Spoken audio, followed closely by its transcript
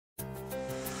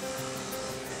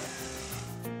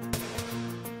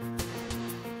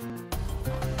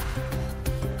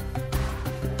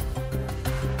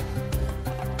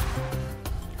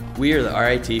We are the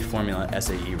RIT Formula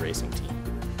SAE racing team.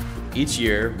 Each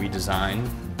year, we design,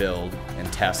 build,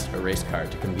 and test a race car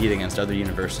to compete against other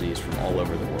universities from all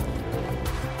over the world.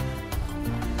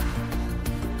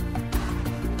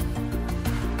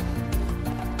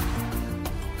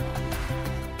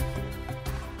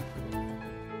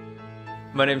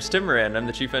 My name's Tim Moran, I'm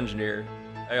the chief engineer.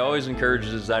 I always encourage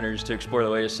designers to explore the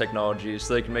latest technologies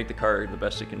so they can make the car the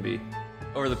best it can be.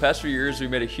 Over the past few years, we've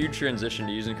made a huge transition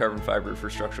to using carbon fiber for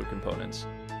structural components.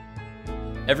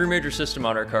 Every major system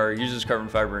on our car uses carbon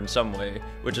fiber in some way,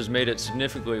 which has made it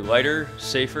significantly lighter,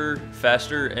 safer,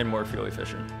 faster, and more fuel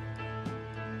efficient.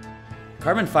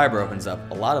 Carbon fiber opens up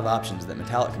a lot of options that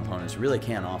metallic components really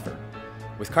can't offer.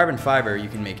 With carbon fiber, you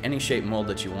can make any shape mold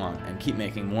that you want and keep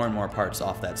making more and more parts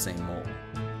off that same mold.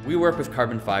 We work with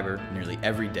carbon fiber nearly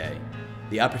every day.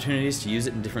 The opportunities to use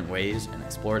it in different ways and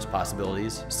explore its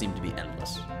possibilities seem to be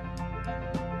endless.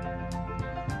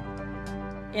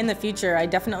 In the future, I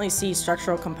definitely see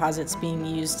structural composites being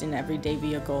used in everyday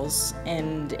vehicles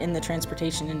and in the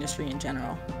transportation industry in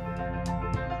general.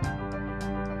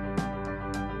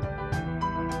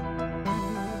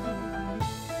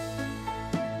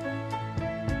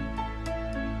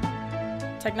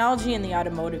 Technology in the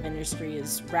automotive industry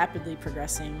is rapidly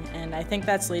progressing, and I think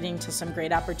that's leading to some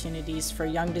great opportunities for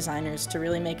young designers to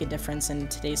really make a difference in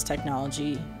today's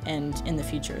technology and in the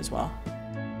future as well.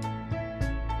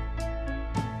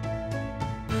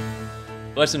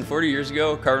 Less than 40 years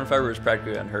ago, carbon fiber was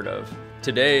practically unheard of.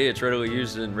 Today, it's readily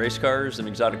used in race cars and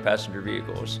exotic passenger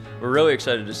vehicles. We're really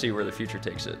excited to see where the future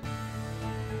takes it.